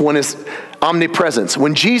easiest one is omnipresence.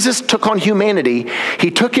 When Jesus took on humanity,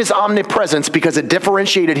 he took his omnipresence because it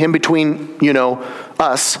differentiated him between,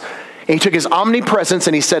 us. And he took his omnipresence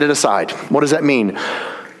and he set it aside. What does that mean?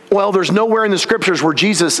 Well, there's nowhere in the scriptures where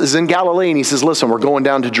Jesus is in Galilee and he says, listen, we're going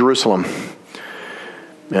down to Jerusalem.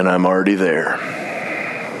 And I'm already there.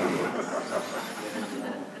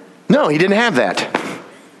 No, he didn't have that.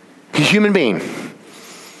 He's a human being.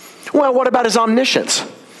 Well, what about his omniscience?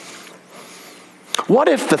 What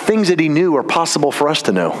if the things that he knew are possible for us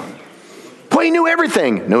to know? Well, he knew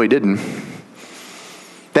everything. No, he didn't.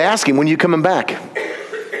 They asked him, when are you coming back?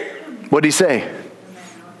 What did he say?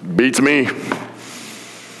 Beats me.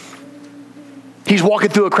 He's walking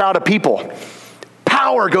through a crowd of people.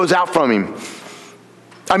 Power goes out from him.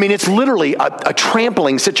 I mean, it's literally a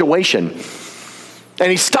trampling situation.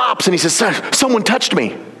 And he stops and he says, someone touched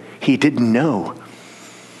me. He didn't know.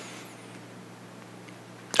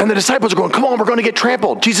 And the disciples are going, come on, we're going to get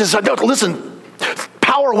trampled. Jesus said, no, listen,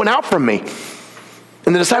 power went out from me.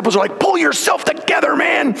 And the disciples are like, pull yourself together,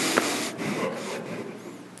 man.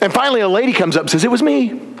 And finally a lady comes up and says, it was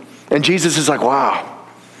me. And Jesus is like, wow.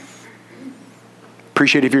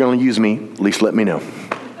 Appreciate it if you're going to use me, at least let me know.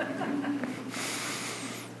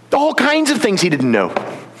 All kinds of things he didn't know.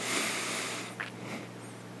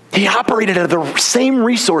 He operated out of the same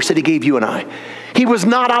resource that he gave you and I. He was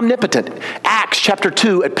not omnipotent. Acts chapter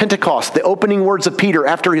 2 at Pentecost, the opening words of Peter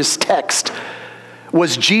after his text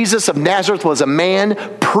was Jesus of Nazareth was a man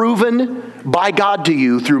proven by God to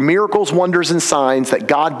you through miracles, wonders, and signs that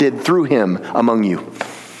God did through him among you.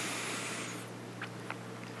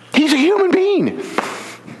 He's a human being.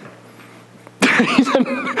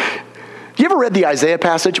 You ever read the Isaiah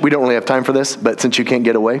passage? We don't really have time for this, but since you can't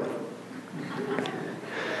get away.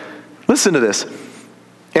 Listen to this.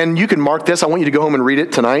 And you can mark this. I want you to go home and read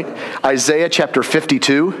it tonight. Isaiah chapter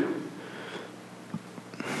 52.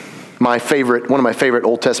 One of my favorite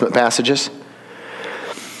Old Testament passages.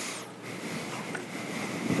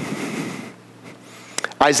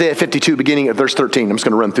 Isaiah 52, beginning at verse 13. I'm just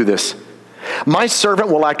going to run through this. My servant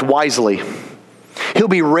will act wisely. He'll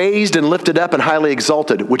be raised and lifted up and highly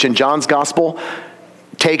exalted, which in John's gospel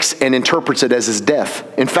takes and interprets it as his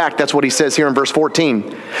death. In fact, that's what he says here in verse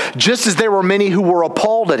 14. Just as there were many who were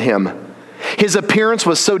appalled at him, his appearance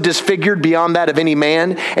was so disfigured beyond that of any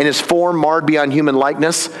man, and his form marred beyond human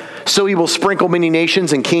likeness, so he will sprinkle many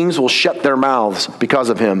nations, and kings will shut their mouths because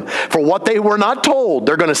of him. For what they were not told,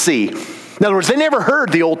 they're going to see. In other words, they never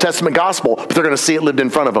heard the Old Testament gospel, but they're going to see it lived in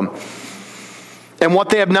front of them. And what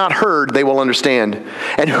they have not heard, they will understand.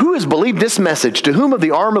 And who has believed this message? To whom of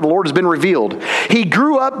the arm of the Lord has been revealed? He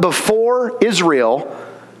grew up before Israel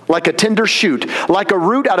like a tender shoot, like a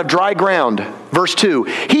root out of dry ground. Verse 2,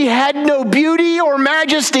 he had no beauty or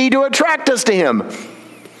majesty to attract us to him.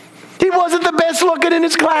 He wasn't the best looking in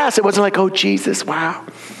his class. It wasn't like, oh, Jesus, wow.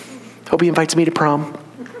 Hope he invites me to prom.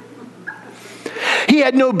 He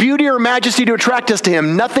had no beauty or majesty to attract us to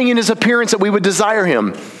him. Nothing in his appearance that we would desire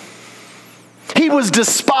him. He was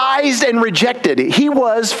despised and rejected. He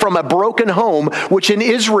was from a broken home, which in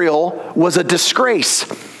Israel was a disgrace.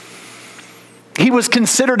 He was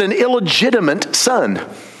considered an illegitimate son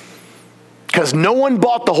because no one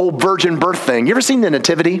bought the whole virgin birth thing. You ever seen The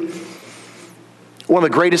Nativity? One of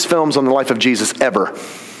the greatest films on the life of Jesus ever.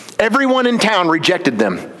 Everyone in town rejected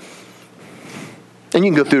them. And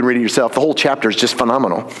you can go through and read it yourself. The whole chapter is just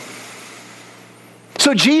phenomenal.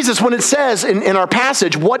 So Jesus, when it says in our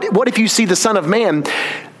passage, what if you see the Son of Man?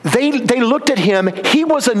 They looked at him. He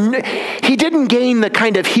didn't gain the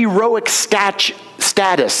kind of heroic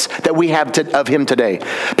status that we have of him today.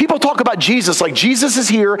 People talk about Jesus like Jesus is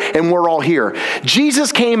here and we're all here.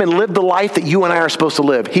 Jesus came and lived the life that you and I are supposed to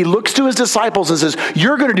live. He looks to his disciples and says,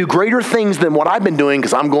 you're going to do greater things than what I've been doing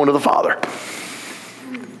because I'm going to the Father.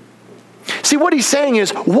 See, what he's saying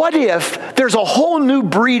is, what if there's a whole new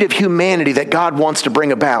breed of humanity that God wants to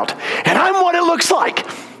bring about? And I'm what it looks like.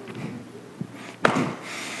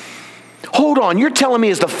 Hold on, you're telling me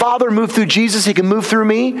as the Father moved through Jesus, he can move through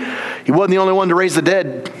me? He wasn't the only one to raise the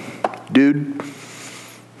dead, dude.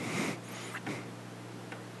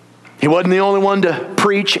 He wasn't the only one to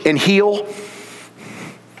preach and heal.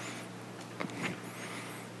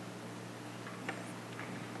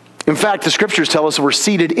 In fact, the scriptures tell us we're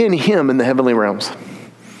seated in him in the heavenly realms.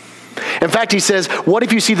 In fact, he says, what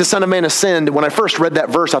if you see the Son of Man ascend? When I first read that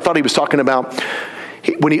verse, I thought he was talking about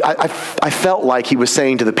I felt like he was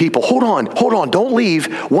saying to the people, hold on, don't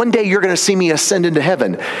leave. One day you're going to see me ascend into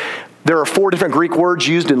heaven. There are 4 different Greek words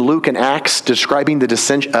used in Luke and Acts describing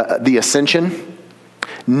the ascension.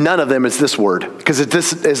 None of them is this word, because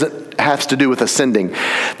has to do with ascending.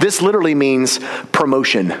 This literally means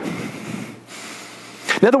promotion.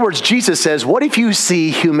 In other words, Jesus says, what if you see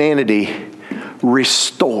humanity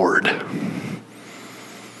restored?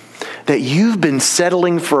 That you've been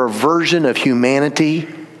settling for a version of humanity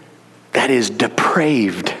that is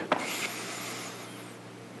depraved.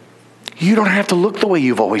 You don't have to look the way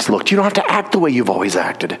you've always looked. You don't have to act the way you've always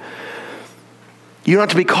acted. You don't have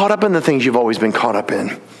to be caught up in the things you've always been caught up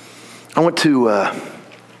in. I went to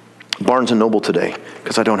Barnes & Noble today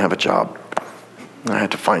because I don't have a job. I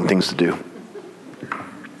had to find things to do.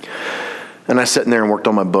 And I sat in there and worked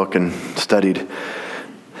on my book and studied.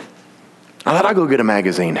 I thought I'd go get a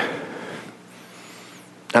magazine.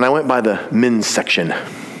 And I went by the men's section.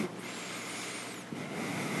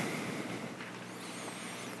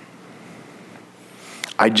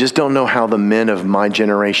 I just don't know how the men of my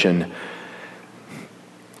generation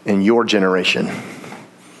and your generation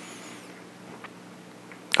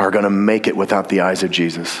are going to make it without the eyes of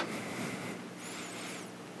Jesus.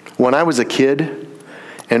 When I was a kid,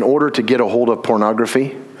 in order to get a hold of pornography,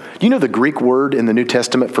 do you know the Greek word in the New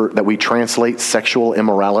Testament that we translate sexual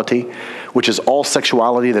immorality, which is all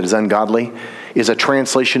sexuality that is ungodly, is a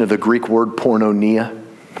translation of the Greek word porneia?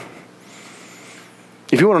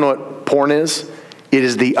 If you want to know what porn is, it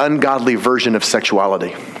is the ungodly version of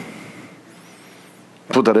sexuality.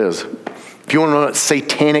 That's what that is. If you want to know what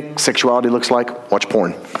satanic sexuality looks like, watch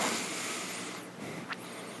porn.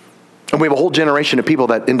 And we have a whole generation of people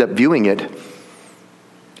that end up viewing it,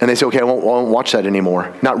 and they say, okay, I won't watch that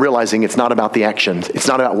anymore. Not realizing it's not about the actions. It's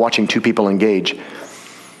not about watching 2 people engage.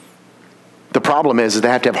 The problem is they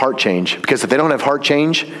have to have heart change, because if they don't have heart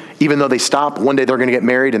change, even though they stop, one day they're going to get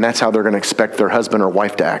married, and that's how they're going to expect their husband or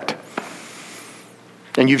wife to act.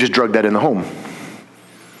 And you've just drugged that in the home.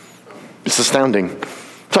 It's astounding.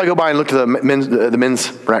 So I go by and look at the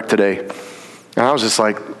men's rack today, and I was just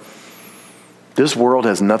like, this world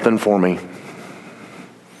has nothing for me.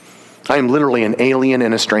 I am literally an alien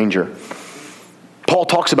and a stranger. Paul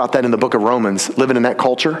talks about that in the book of Romans, living in that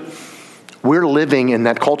culture. We're living in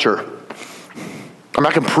that culture. I'm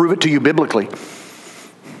not going to prove it to you biblically.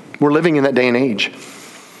 We're living in that day and age.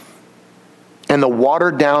 And the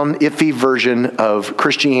watered down, iffy version of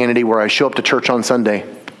Christianity where I show up to church on Sunday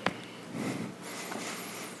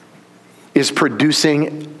is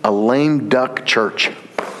producing a lame duck church.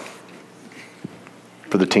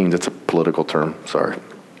 For the teens, it's a political term, sorry.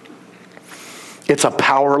 It's a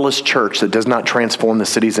powerless church that does not transform the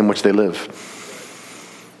cities in which they live.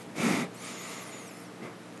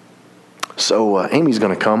 So Amy's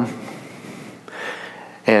going to come.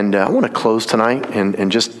 And I want to close tonight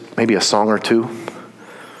and just maybe a song or two.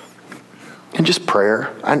 And just prayer.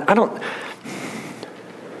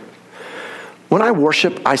 When I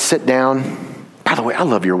worship, I sit down. By the way, I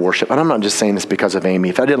love your worship. And I'm not just saying this because of Amy.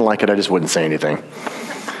 If I didn't like it, I just wouldn't say anything.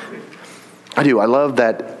 I do. I love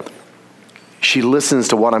that she listens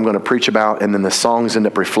to what I'm going to preach about, and then the songs end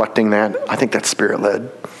up reflecting that. I think that's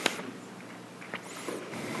Spirit-led.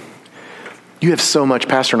 You have so much.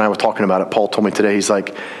 Pastor and I were talking about it. Paul told me today, he's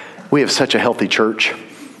like, we have such a healthy church.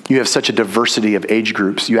 You have such a diversity of age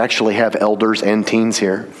groups. You actually have elders and teens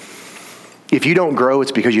here. If you don't grow,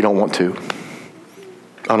 it's because you don't want to.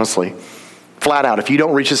 Honestly. Flat out. If you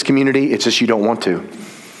don't reach this community, it's just you don't want to.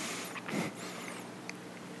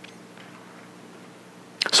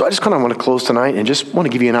 So I just kind of want to close tonight and just want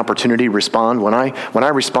to give you an opportunity to respond. When I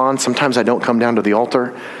respond, sometimes I don't come down to the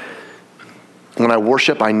altar. When I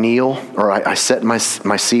worship, I kneel, or I sit in my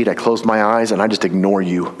seat, I close my eyes, and I just ignore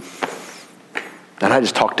you. And I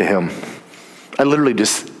just talk to him. I literally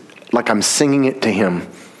just, like I'm singing it to him.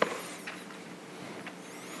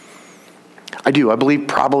 I do. I believe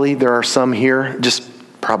probably there are some here, just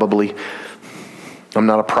probably. I'm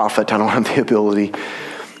not a prophet. I don't have the ability.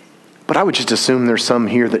 But I would just assume there's some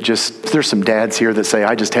here that there's some dads here that say,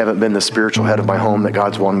 I just haven't been the spiritual head of my home that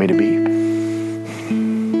God's wanted me to be.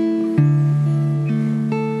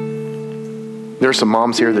 There's some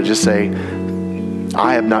moms here that just say,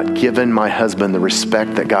 I have not given my husband the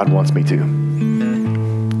respect that God wants me to.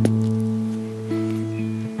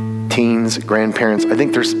 Teens, grandparents, I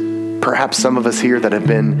think there's perhaps some of us here that have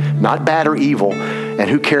been not bad or evil, and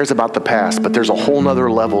who cares about the past, but there's a whole nother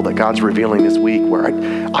level that God's revealing this week where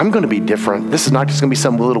I'm going to be different. This is not just going to be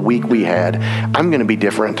some little week we had. I'm going to be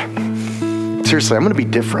different. Seriously, I'm going to be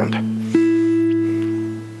different.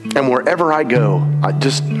 And wherever I go, I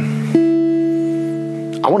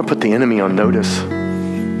want to put the enemy on notice.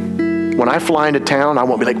 When I fly into town, I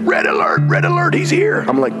won't be like, red alert, he's here.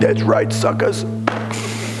 I'm like, that's right, suckers.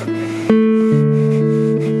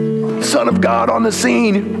 Son of God on the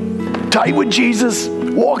scene, tight with Jesus,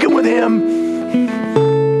 walking with him.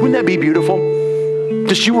 Wouldn't that be beautiful?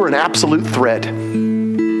 Just you were an absolute threat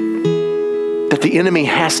that the enemy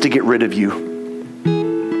has to get rid of you.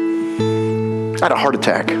 I had a heart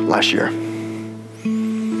attack last year.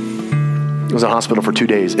 I was in the hospital for 2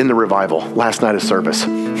 days in the revival, last night of service.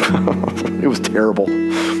 It was terrible.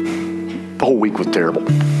 The whole week was terrible.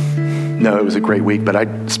 No, it was a great week,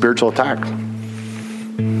 but spiritual attack.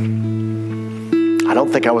 I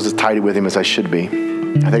don't think I was as tight with him as I should be.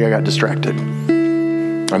 I think I got distracted.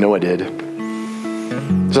 I know I did. I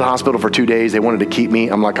was in the hospital for 2 days. They wanted to keep me.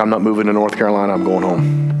 I'm like, I'm not moving to North Carolina. I'm going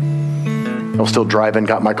home. I was still driving,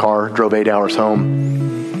 got my car, drove 8 hours home.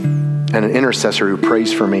 And an intercessor who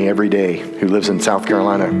prays for me every day, who lives in South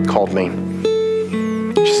Carolina, called me.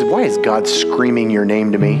 She said, why is God screaming your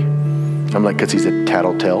name to me? I'm like, because he's a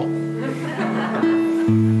tattletale.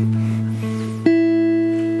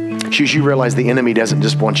 She says, you realize the enemy doesn't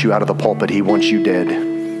just want you out of the pulpit, he wants you dead.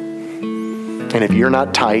 And if you're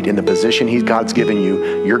not tight in the position God's given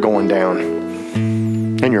you, you're going down.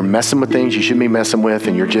 And you're messing with things you shouldn't be messing with,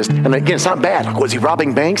 and and again, it's not bad. Like, was he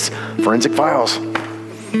robbing banks? Forensic files.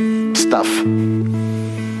 Stuff.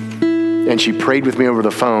 And she prayed with me over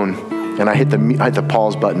the phone, and I hit the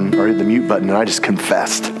pause button, or hit the mute button, and I just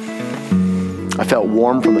confessed. I felt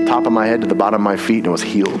warm from the top of my head to the bottom of my feet, and it was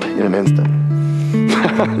healed in an instant.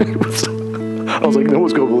 I was like, no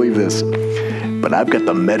one's going to believe this. But I've got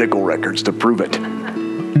the medical records to prove it.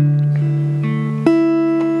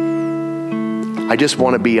 I just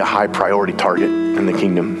want to be a high priority target in the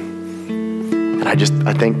kingdom. And I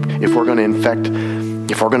think if we're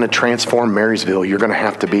going to transform Marysville, you're going to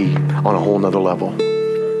have to be on a whole nother level.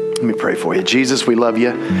 Let me pray for you. Jesus, we love you.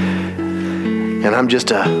 And I'm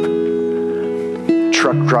just a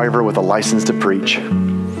truck driver with a license to preach.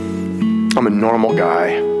 I'm a normal guy.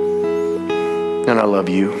 And I love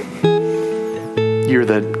you. You're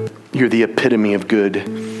the epitome of good.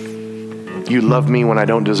 You love me when I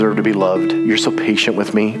don't deserve to be loved. You're so patient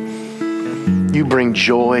with me. You bring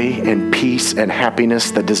joy and peace and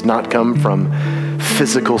happiness that does not come from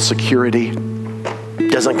physical security,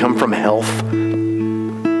 doesn't come from health.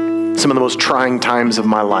 Some of the most trying times of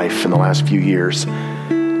my life in the last few years.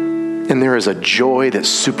 And there is a joy that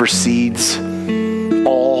supersedes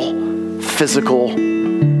all physical,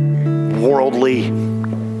 worldly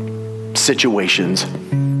situations.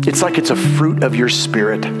 It's like it's a fruit of your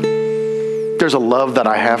spirit. There's a love that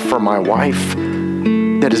I have for my wife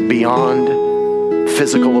that is beyond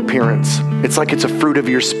physical appearance. It's like it's a fruit of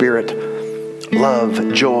your spirit.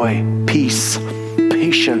 Love, joy, peace,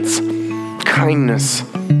 patience, kindness.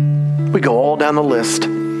 We go all down the list.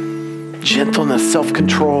 Gentleness,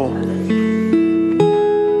 self-control.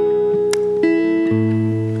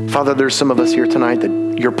 Father, there's some of us here tonight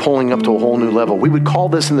that you're pulling up to a whole new level. We would call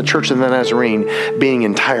this in the Church of the Nazarene being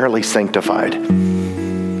entirely sanctified.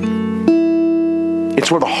 It's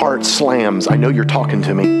where the heart slams. I know you're talking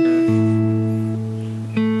to me.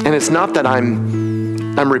 And it's not that I'm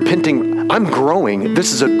repenting. I'm growing.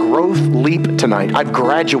 This is a growth leap tonight. I've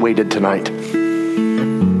graduated tonight.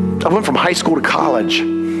 I went from high school to college.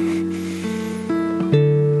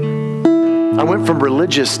 I went from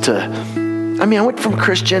religious I went from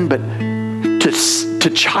Christian, but to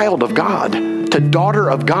child of God, to daughter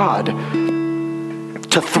of God,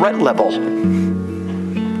 to threat level.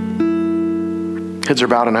 Heads are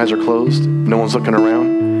bowed and eyes are closed. No one's looking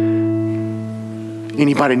around.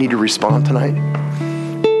 Anybody need to respond tonight?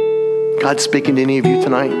 God's speaking to any of you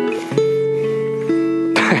tonight?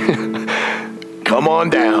 Come on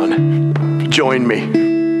down. Join me.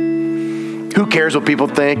 Who cares what people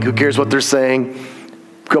think? Who cares what they're saying?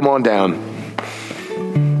 Come on down.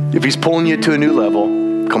 If he's pulling you to a new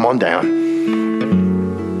level, come on down.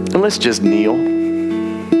 And let's just kneel.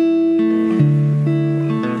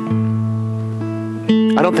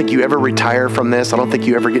 I don't think you ever retire from this. I don't think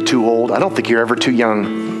you ever get too old. I don't think you're ever too young.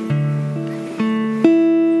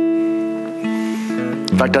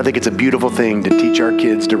 In fact, I think it's a beautiful thing to teach our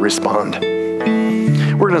kids to respond.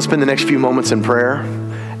 We're going to spend the next few moments in prayer.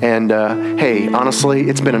 And hey, honestly,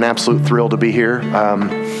 it's been an absolute thrill to be here.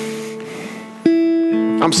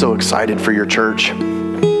 I'm so excited for your church.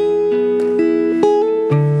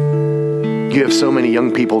 You have so many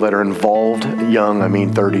young people that are involved,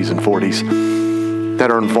 30s and 40s,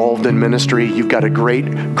 that are involved in ministry. You've got a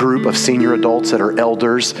great group of senior adults that are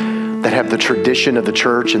elders, that have the tradition of the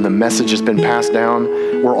church and the message has been passed down.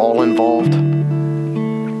 We're all involved.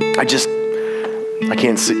 I just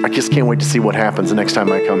can't wait to see what happens the next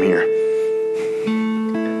time I come here.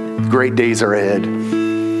 great days are ahead.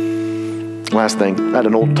 Last thing, I had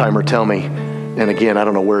an old timer tell me, and again, I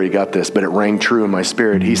don't know where he got this, but it rang true in my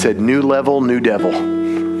spirit. He said, new level, new devil.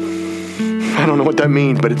 I don't know what that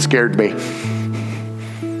means, but it scared me.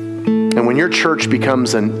 And when your church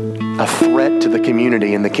becomes a threat to the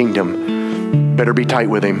community and the kingdom, better be tight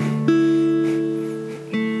with him.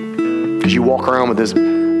 Because you walk around with this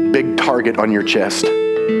big target on your chest.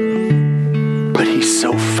 But he's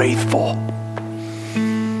so faithful.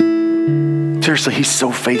 Seriously, he's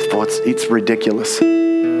so faithful. It's ridiculous.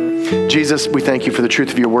 Jesus, we thank you for the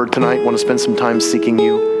truth of your word tonight. I want to spend some time seeking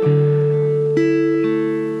you.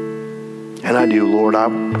 And I do, Lord.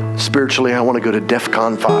 Spiritually, I want to go to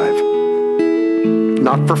DEFCON 5.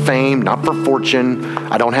 Not for fame, not for fortune.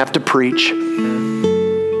 I don't have to preach.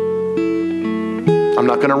 I'm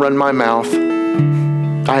not going to run my mouth.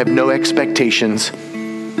 I have no expectations.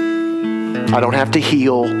 I don't have to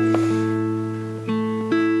heal.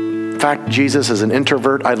 In fact, Jesus, as an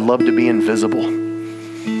introvert, I'd love to be invisible.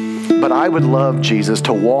 But I would love, Jesus,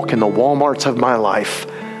 to walk in the Walmarts of my life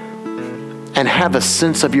and have a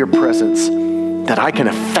sense of your presence that I can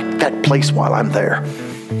affect that place while I'm there.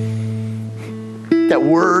 That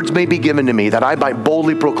words may be given to me, that I might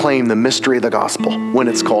boldly proclaim the mystery of the gospel when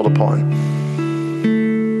it's called upon.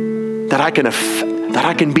 That I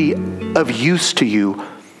can be of use to you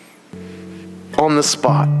on the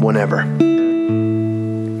spot whenever.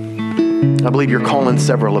 I believe you're calling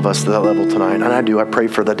several of us to that level tonight. And I do. I pray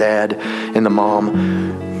for the dad and the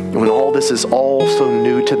mom. When all this is all so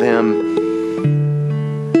new to them,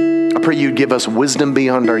 I pray you'd give us wisdom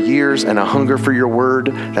beyond our years and a hunger for your word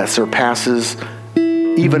that surpasses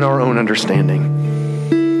even our own understanding.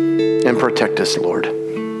 And protect us, Lord.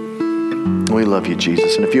 We love you,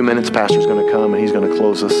 Jesus. In a few minutes, Pastor's going to come and he's going to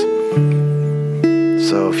close us.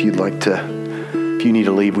 So if you need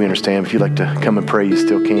to leave, we understand. If you'd like to come and pray, you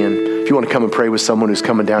still can. If you want to come and pray with someone who's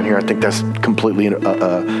coming down here, I think that's completely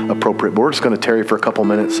appropriate. But we're just going to tarry for a couple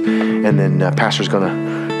minutes, and then Pastor's going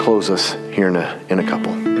to close us here in a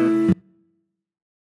couple.